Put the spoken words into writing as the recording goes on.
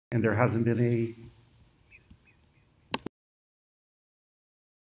And there hasn't been a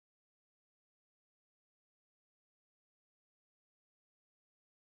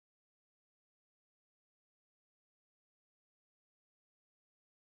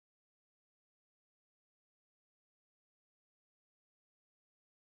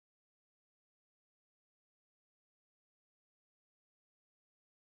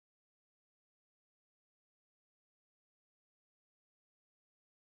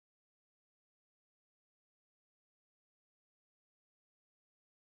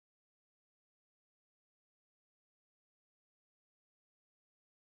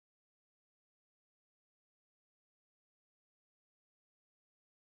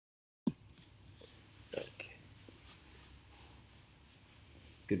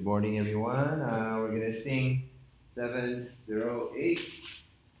Good morning, everyone. We're going to sing 708.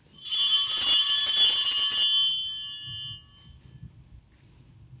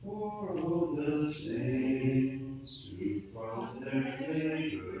 For all the saints who from their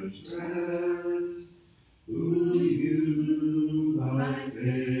labors rest, who you by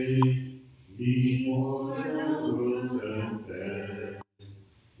faith before the world confess.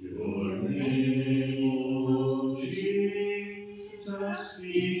 Your name, O Jesus,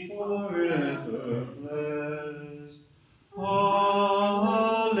 be forever blessed. Hallelujah.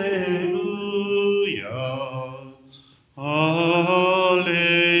 Hallelujah.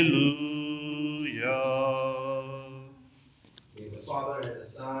 In the Father, and the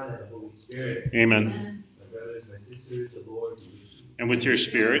Son, and the Holy Spirit. amen. My brothers, my sisters, the Lord be with you. And with your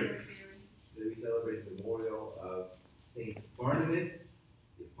spirit, Today we celebrate the memorial of Saint Barnabas,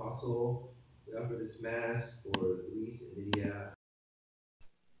 the Apostle. We offer this Mass for Louis and Lidia.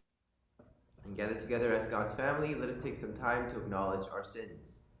 And gather together as God's family, let us take some time to acknowledge our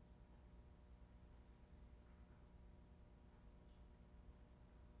sins.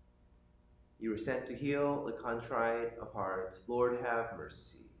 You were sent to heal the contrite of heart. Lord, have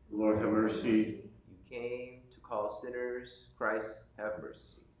mercy. Lord have mercy. You came to call sinners. Christ, have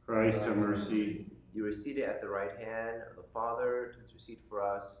mercy. Christ have mercy. You are seated at the right hand of the Father to intercede for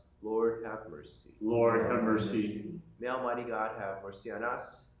us. Lord, have mercy. Lord have mercy. May Almighty God have mercy on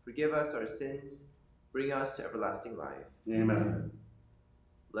us, forgive us our sins, bring us to everlasting life. Amen.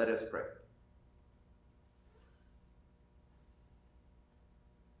 Let us pray.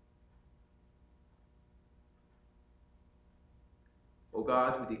 O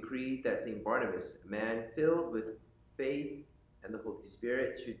God, who decreed that St. Barnabas, a man filled with faith and the Holy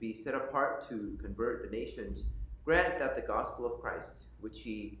Spirit, should be set apart to convert the nations, grant that the gospel of Christ, which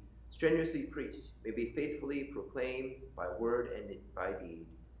he strenuously preached, may be faithfully proclaimed by word and by deed.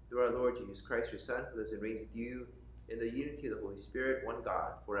 Through our Lord Jesus Christ, your Son, who lives and reigns with you in the unity of the Holy Spirit, one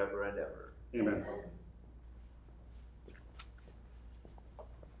God, forever and ever. Amen.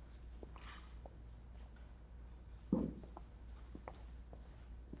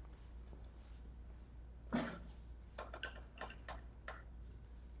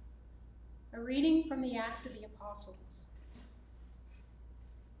 A reading from the Acts of the Apostles.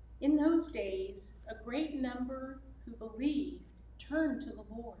 In those days, a great number who believed turned to the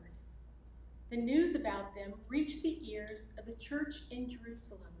Lord. The news about them reached the ears of the church in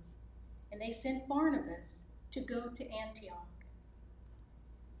Jerusalem, and they sent Barnabas to go to Antioch.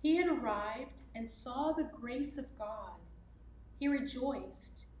 He had arrived and saw the grace of God. He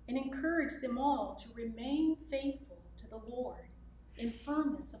rejoiced and encouraged them all to remain faithful to the Lord in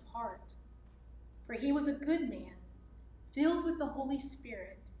firmness of heart. For he was a good man, filled with the Holy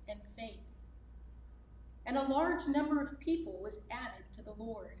Spirit and faith. And a large number of people was added to the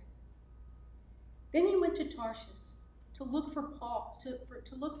Lord. Then he went to Tarshish to look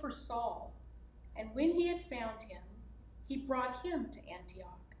for Saul, and when he had found him, he brought him to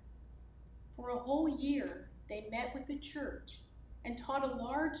Antioch. For a whole year they met with the church and taught a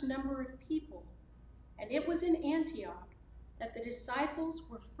large number of people, and it was in Antioch that the disciples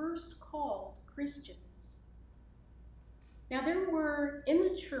were first called Christians. Now there were in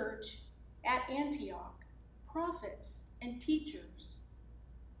the church at Antioch prophets and teachers: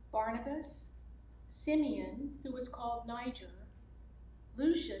 Barnabas, Simeon, who was called Niger,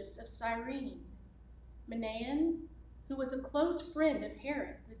 Lucius of Cyrene, Manaen, who was a close friend of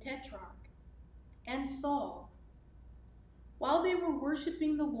Herod the Tetrarch, and Saul. While they were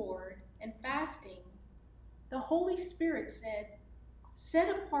worshiping the Lord and fasting, the Holy Spirit said, "Set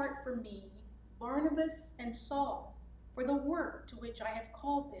apart for me Barnabas and Saul for the work to which I have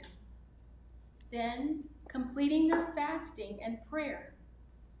called them." Then, completing their fasting and prayer,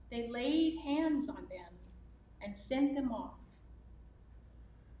 they laid hands on them and sent them off.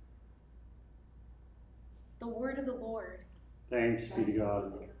 The word of the Lord. Thanks be to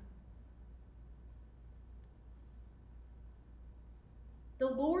God. The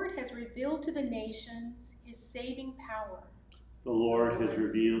Lord has revealed to the nations his saving power. The Lord has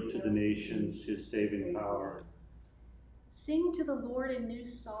revealed to the nations his saving power. Sing to the Lord a new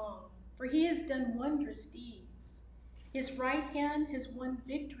song, for he has done wondrous deeds. His right hand has won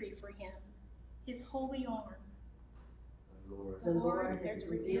victory for him, his holy arm. The Lord has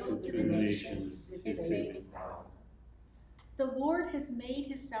revealed to the nations his saving power. The Lord has made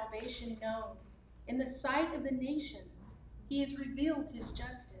his salvation known. In the sight of the nations, he has revealed his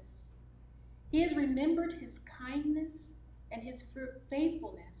justice. He has remembered his kindness and his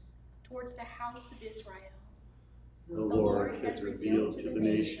faithfulness towards the house of Israel. The Lord has revealed to the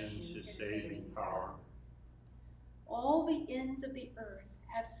nations his saving power. All the ends of the earth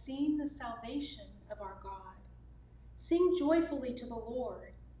have seen the salvation of our God. Sing joyfully to the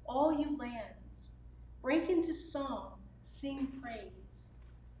Lord, all you lands. Break into song, sing praise.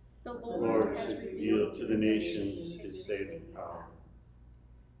 The The Lord has revealed to the nations his saving power.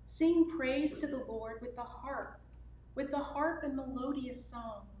 Sing praise to the Lord with the harp and melodious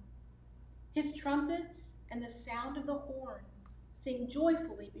song. His trumpets and the sound of the horn sing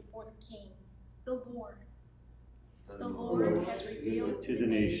joyfully before the King, the Lord. The Lord has revealed to the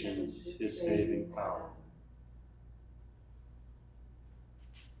nations his saving power.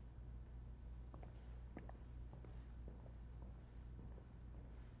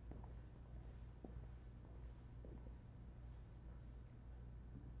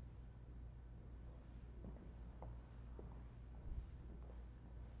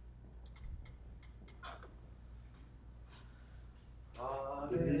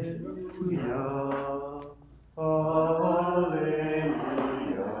 Hallelujah, hallelujah,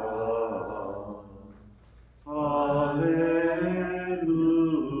 hallelujah.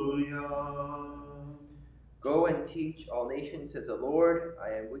 Go and teach all nations, says the Lord. I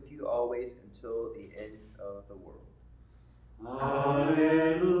am with you always until the end of the world.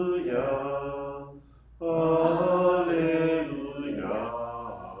 Hallelujah, hallelujah,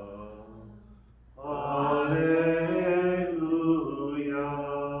 hallelujah.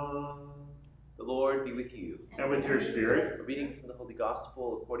 The Lord be with you. And with your spirit. A reading from the Holy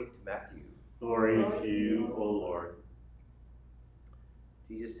Gospel according to Matthew. Glory to you, O Lord.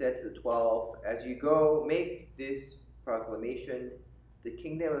 Jesus said to the 12, as you go, make this proclamation, the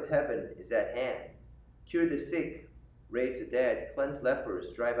kingdom of heaven is at hand. Cure the sick, raise the dead, cleanse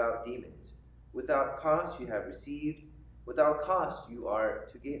lepers, drive out demons. Without cost you have received, without cost you are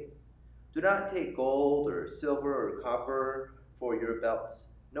to give. Do not take gold or silver or copper for your belts,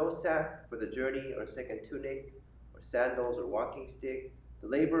 no sack for the journey or second tunic, or sandals or walking stick. The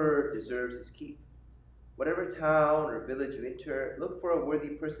laborer deserves his keep. Whatever town or village you enter, look for a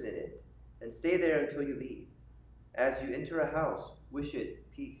worthy person in it, and stay there until you leave. As you enter a house, wish it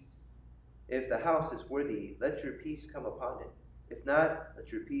peace. If the house is worthy, let your peace come upon it. If not,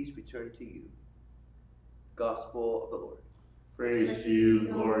 let your peace return to you. Gospel of the Lord. Praise to you,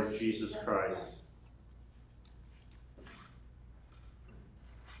 Lord Jesus Christ.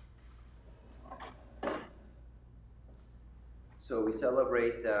 So we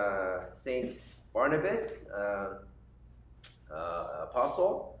celebrate Saint Barnabas,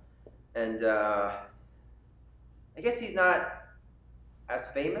 Apostle, and I guess he's not as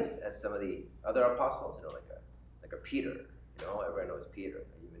famous as some of the other apostles, like a Peter. Everyone knows Peter.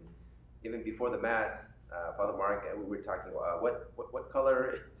 Even before the Mass, Father Mark and we were talking about what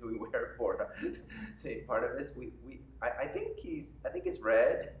color do we wear for Saint Barnabas? I think it's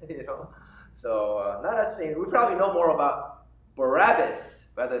red. So not as famous. We probably know more about Barabbas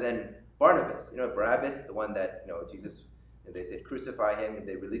rather than Barnabas. Barabbas, the one that Jesus. They said crucify him, and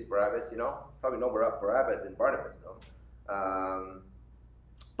they released Barabbas. Probably know more about Barabbas than Barnabas.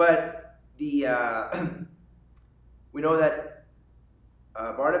 But the we know that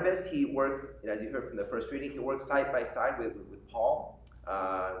Barnabas, he worked, as you heard from the first reading, he worked side by side with Paul,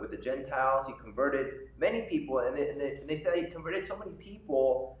 with the Gentiles. He converted many people, and they said he converted so many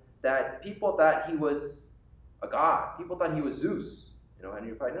people that people thought he was a god. People thought he was Zeus. And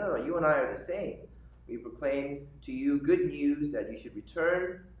he replied, no, you and I are the same. We proclaim to you good news that you should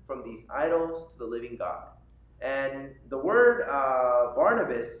return from these idols to the living God. And the word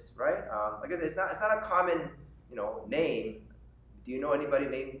Barnabas, right? Like I said, it's not a common name. Do you know anybody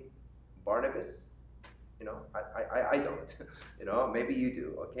named Barnabas? I don't. Maybe you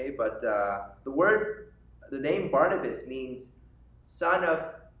do. Okay, but the name Barnabas means son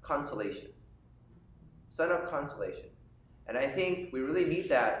of consolation. Son of consolation. And I think we really need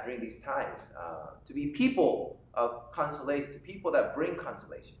that during these times, to be people of consolation, to people that bring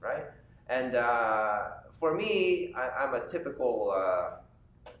consolation, right? And for me, I'm a typical, I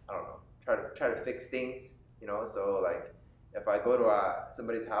don't know, try to fix things, so like, if I go to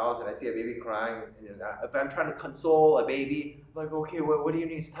somebody's house and I see a baby crying, and if I'm trying to console a baby, I'm like, okay, what do you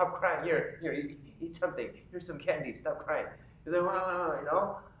need? Stop crying. Here, eat something. Here's some candy. Stop crying. You're like, wow, you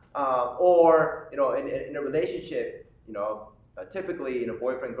know. Or in a relationship, typically in a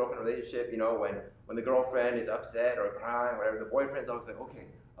boyfriend-girlfriend relationship, when the girlfriend is upset or crying, whatever, the boyfriend's always like, okay,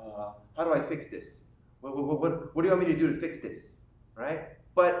 how do I fix this? What do you want me to do to fix this? Right?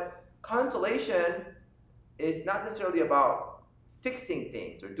 But consolation is not necessarily about fixing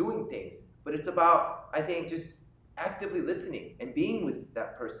things or doing things, but it's about, I think, just actively listening and being with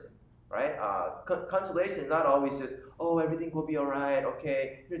that person, right? Consolation is not always just, oh, everything will be all right,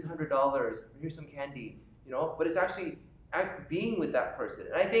 okay, here's $100, here's some candy, but it's actually being with that person.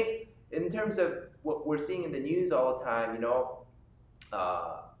 And I think in terms of what we're seeing in the news all the time,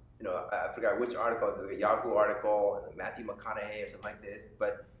 I forgot which article, the Yahoo article, Matthew McConaughey or something like this,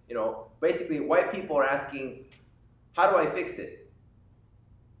 but basically white people are asking, how do I fix this?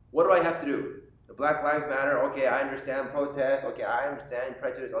 What do I have to do? The Black Lives Matter, okay, I understand protest, okay, I understand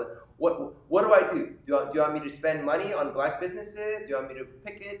prejudice. What do I do? Do you want me to spend money on black businesses? Do you want me to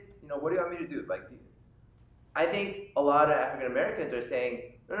picket? What do you want me to do? I think a lot of African Americans are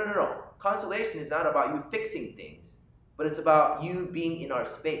saying, no. Consolation is not about you fixing things, but it's about you being in our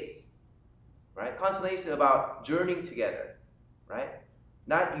space, right? Consolation is about journeying together, right?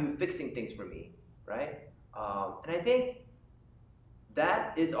 Not you fixing things for me, right? And I think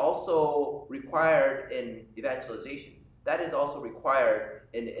that is also required in evangelization. That is also required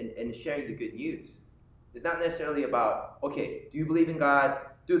in sharing the good news. It's not necessarily about, okay, do you believe in God?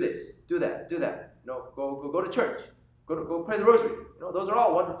 Do this, do that, do that. Go to church. Go pray the rosary. Those are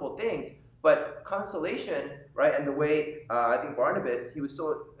all wonderful things. But consolation, right, and the way I think Barnabas, he was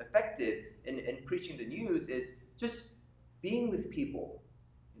so effective in preaching the news is just being with people,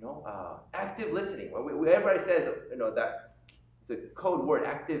 active listening. Everybody says, that it's a code word,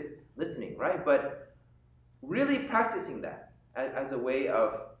 active listening, right? But really practicing that as a way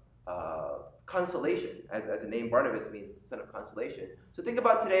of consolation, as the name Barnabas means, son of consolation. So think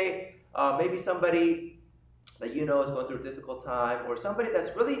about today, maybe somebody that is going through a difficult time, or somebody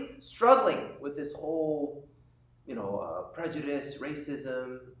that's really struggling with this whole, prejudice,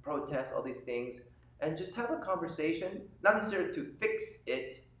 racism, protest, all these things, and just have a conversation, not necessarily to fix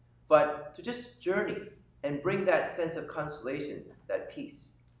it, but to just journey and bring that sense of consolation, that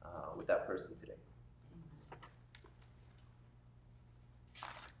peace with that person today.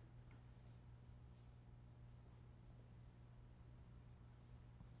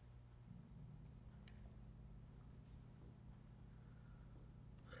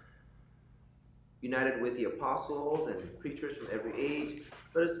 United with the apostles and preachers from every age,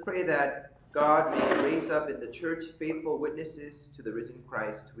 let us pray that God may raise up in the church faithful witnesses to the risen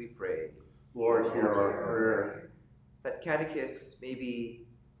Christ, we pray. Lord, hear our prayer. That catechists may be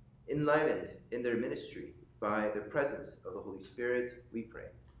enlivened in their ministry by the presence of the Holy Spirit, we pray.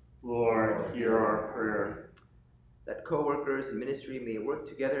 Lord, hear our prayer. That co-workers in ministry may work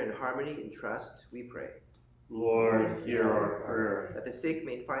together in harmony and trust, we pray. Lord, hear our prayer. That the sick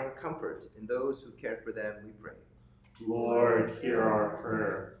may find comfort in those who care for them, we pray. Lord, hear our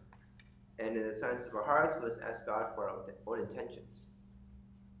prayer. And in the silence of our hearts, let us ask God for our own intentions.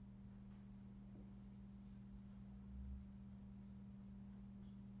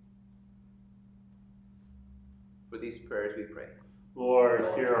 For these prayers we pray.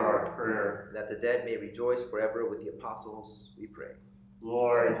 Lord, hear our prayer. And that the dead may rejoice forever with the apostles, we pray.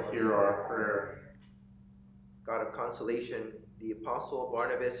 Lord, hear our prayer. God of consolation, the apostle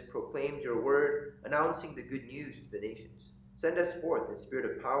Barnabas proclaimed your word, announcing the good news to the nations. Send us forth in spirit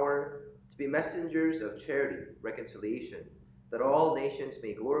of power to be messengers of charity, reconciliation, that all nations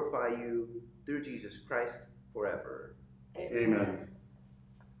may glorify you through Jesus Christ forever. Amen.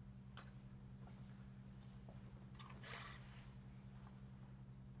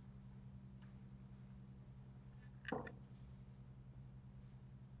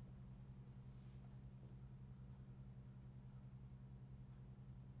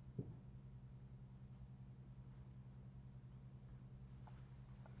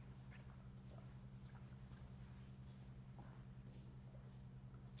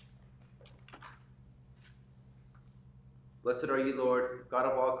 Blessed are you, Lord, God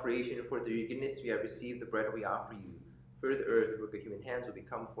of all creation, for through your goodness we have received the bread we offer you. For the earth, work of human hands, will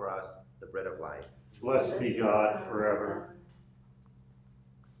become for us the bread of life. Blessed be God forever.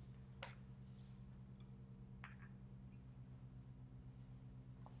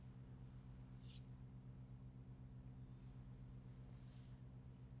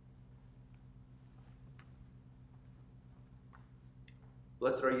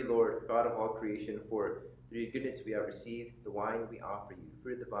 Blessed are you, Lord, God of all creation, for through your goodness we have received the wine we offer you.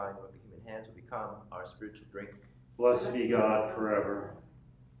 Fruit of the vine, work of human hands, will become our spiritual drink. Blessed be God forever.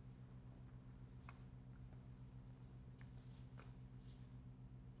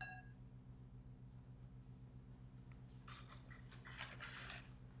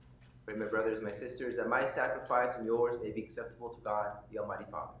 Pray, my brothers, my sisters, that my sacrifice and yours may be acceptable to God, the Almighty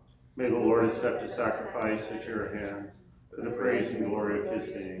Father. May the Lord accept the sacrifice at your hands for the praise and glory of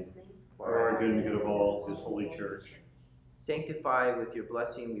his name, for our good and good of all his holy church. Sanctify with your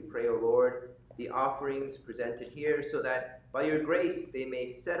blessing, we pray, O Lord, the offerings presented here, so that by your grace they may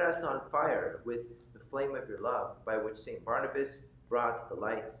set us on fire with the flame of your love, by which St. Barnabas brought the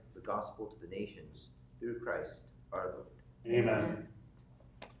light, the gospel to the nations, through Christ our Lord. Amen.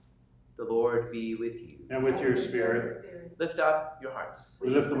 The Lord be with you. And with your spirit, Lift up your hearts. we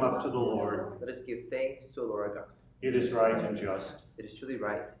lift them up to the Lord. Let us give thanks to the Lord our God. It is right and just. It is truly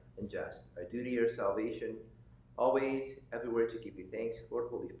right and just, our duty, our salvation, always, everywhere to give you thanks, Lord,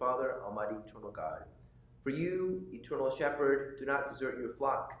 Holy Father, Almighty, eternal God. For you, eternal shepherd, do not desert your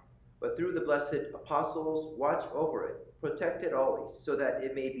flock, but through the blessed apostles watch over it, protect it always, so that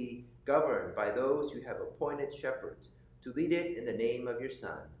it may be governed by those you have appointed shepherds, to lead it in the name of your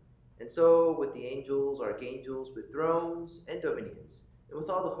Son. And so, with the angels, archangels, with thrones and dominions, and with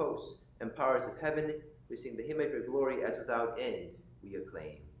all the hosts and powers of heaven, we sing the hymn of your glory as without end we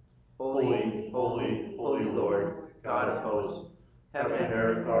acclaim. Holy, holy, holy Lord, God of hosts, heaven and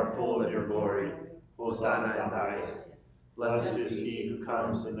earth are full of your glory. Hosanna in the highest. Blessed is he who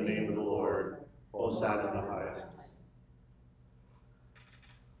comes in the name of the Lord. Hosanna in the highest.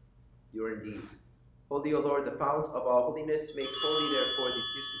 You are indeed holy, O Lord, the fount of all holiness. Make holy, therefore,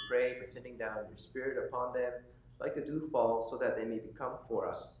 these gifts, we pray, by sending down your Spirit upon them, like the dew fall, so that they may become for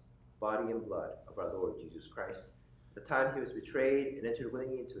us body and blood of our Lord Jesus Christ. At the time he was betrayed and entered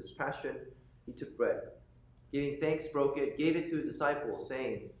willingly into his passion, he took bread. Giving thanks, broke it, gave it to his disciples,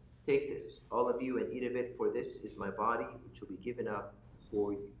 saying, "Take this, all of you, and eat of it, for this is my body, which will be given up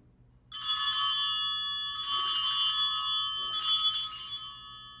for you."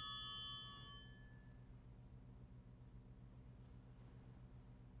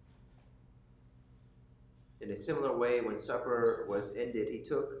 In a similar way, when supper was ended, he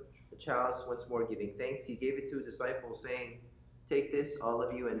took the chalice, once more giving thanks. He gave it to his disciples, saying, "Take this, all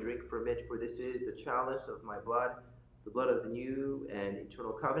of you, and drink from it, for this is the chalice of my blood, the blood of the new and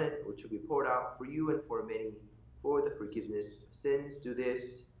eternal covenant, which will be poured out for you and for many for the forgiveness of sins. Do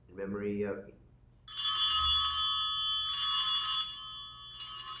this in memory of me."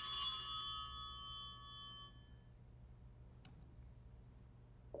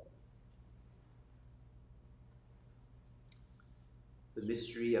 The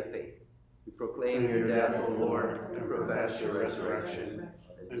mystery of faith. We proclaim your death, O Lord, and profess your resurrection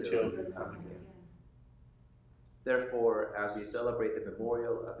until you come again. Therefore, as we celebrate the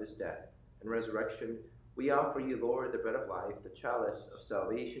memorial of his death and resurrection, we offer you, Lord, the bread of life, the chalice of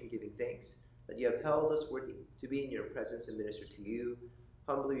salvation, giving thanks that you have held us worthy to be in your presence and minister to you.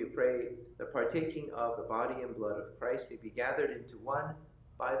 Humbly we pray that partaking of the body and blood of Christ may be gathered into one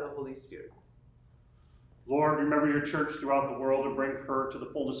by the Holy Spirit. Lord, remember your church throughout the world and bring her to the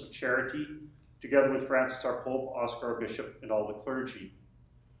fullness of charity, together with Francis our Pope, Oscar our Bishop, and all the clergy.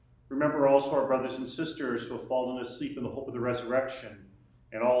 Remember also our brothers and sisters who have fallen asleep in the hope of the resurrection,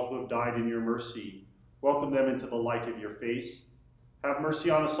 and all who have died in your mercy. Welcome them into the light of your face. Have mercy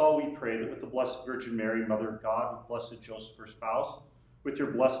on us all, we pray, that with the Blessed Virgin Mary, Mother of God, with blessed Joseph, her spouse, with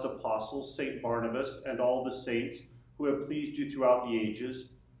your blessed apostles, St. Barnabas, and all the saints who have pleased you throughout the ages,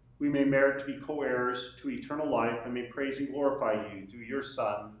 we may merit to be co-heirs to eternal life and may praise and glorify you through your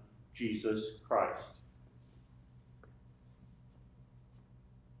Son, Jesus Christ.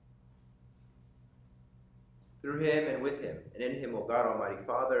 Through him and with him and in him, O God, Almighty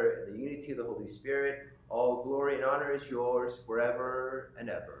Father, in the unity of the Holy Spirit, all glory and honor is yours forever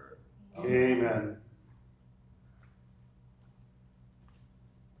and ever. Amen.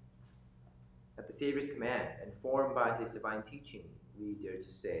 At the Savior's command, and formed by his divine teaching, we dare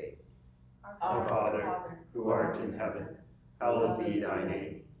to say, Our Father, who art in heaven, hallowed be thy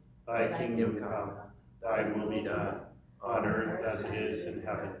name. Thy kingdom come, thy will be done, on earth as it is in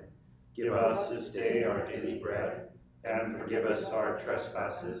heaven. Give us this day our daily bread, and forgive us our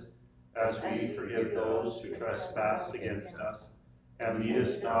trespasses, as we forgive those who trespass against us. And lead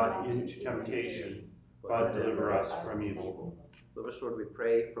us not into temptation, but deliver us from evil. Deliver us, Lord, we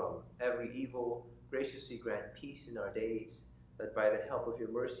pray, from every evil. Graciously grant peace in our days, that by the help of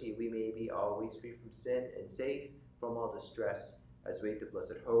your mercy we may be always free from sin and safe from all distress, as we wait the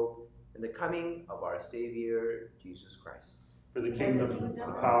blessed hope and the coming of our Savior, Jesus Christ. For the kingdom, the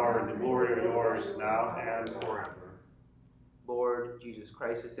power, and the glory are yours, now and forever. Lord Jesus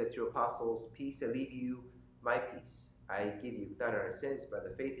Christ, who said to your apostles, "Peace I leave you, my peace I give you," without our sins, by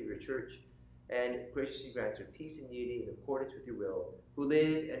the faith of your church, and graciously grant her peace and unity in accordance with your will, who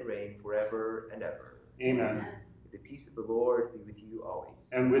live and reign forever and ever. Amen. May the peace of the Lord be with you always.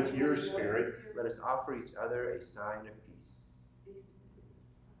 And with your spirit. Let us offer each other a sign of peace.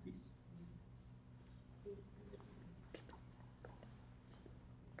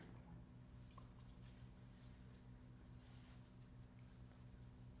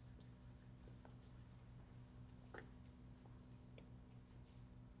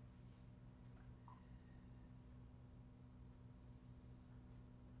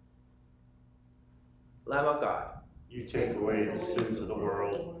 Lamb of God, You take away the sins of the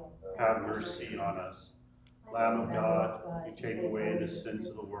world, have mercy on us. Lamb of God, you take away the sins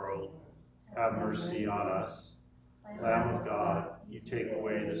of the world, have mercy on us. Lamb of God, you take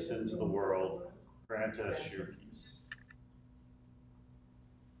away the sins of the world, grant us your peace.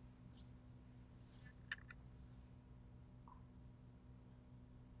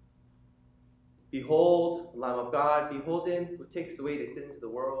 behold, Lamb of God, behold him who takes away the sins of the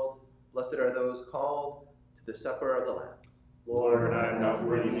world. Blessed are those called to the supper of the Lamb. Lord, I am not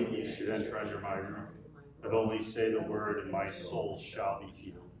worthy that you should enter under my roof, but only say the word, and my soul shall be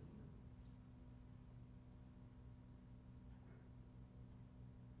healed.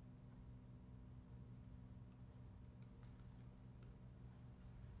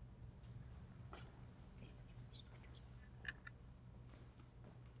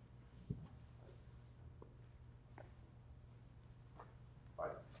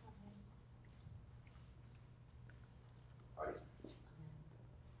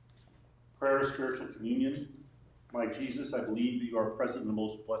 Prayer of spiritual communion. My Jesus, I believe that you are present in the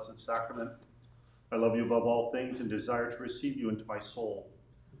most blessed sacrament. I love you above all things and desire to receive you into my soul.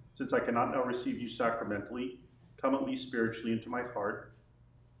 Since I cannot now receive you sacramentally, come at least spiritually into my heart.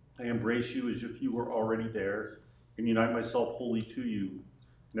 I embrace you as if you were already there and unite myself wholly to you.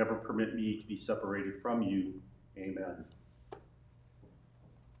 Never permit me to be separated from you. Amen.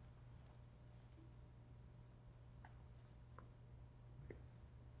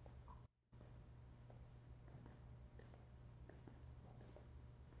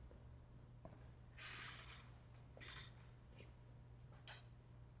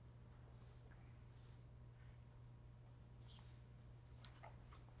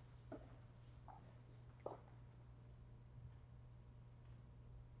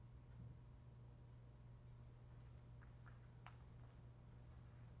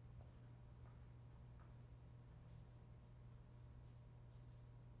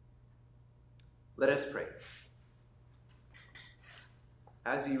 Let us pray.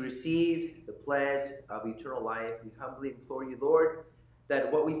 As we receive the pledge of eternal life, we humbly implore you, Lord,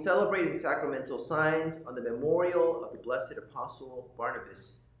 that what we celebrate in sacramental signs on the memorial of the blessed Apostle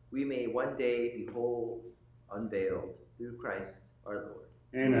Barnabas, we may one day behold unveiled through Christ our Lord.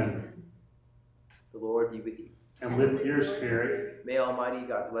 Amen. The Lord be with you. And with your spirit. May Almighty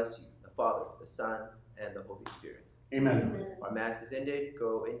God bless you, the Father, the Son, and the Holy Spirit. Amen. Our Mass is ended.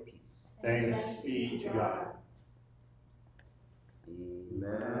 Go in peace. Thanks be to God.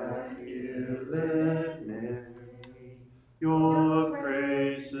 Immaculate Mary, your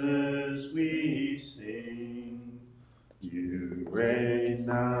praises we sing. You reign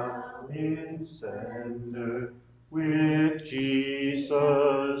now in splendor with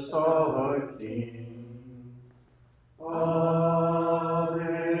Jesus our King.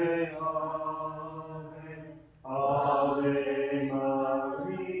 Ave, Ave, Ave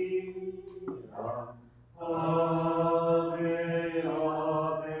Maria. Ave,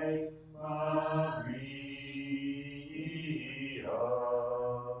 Ave Maria.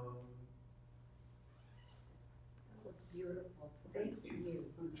 That was beautiful. Thank you.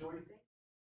 Enjoyed that.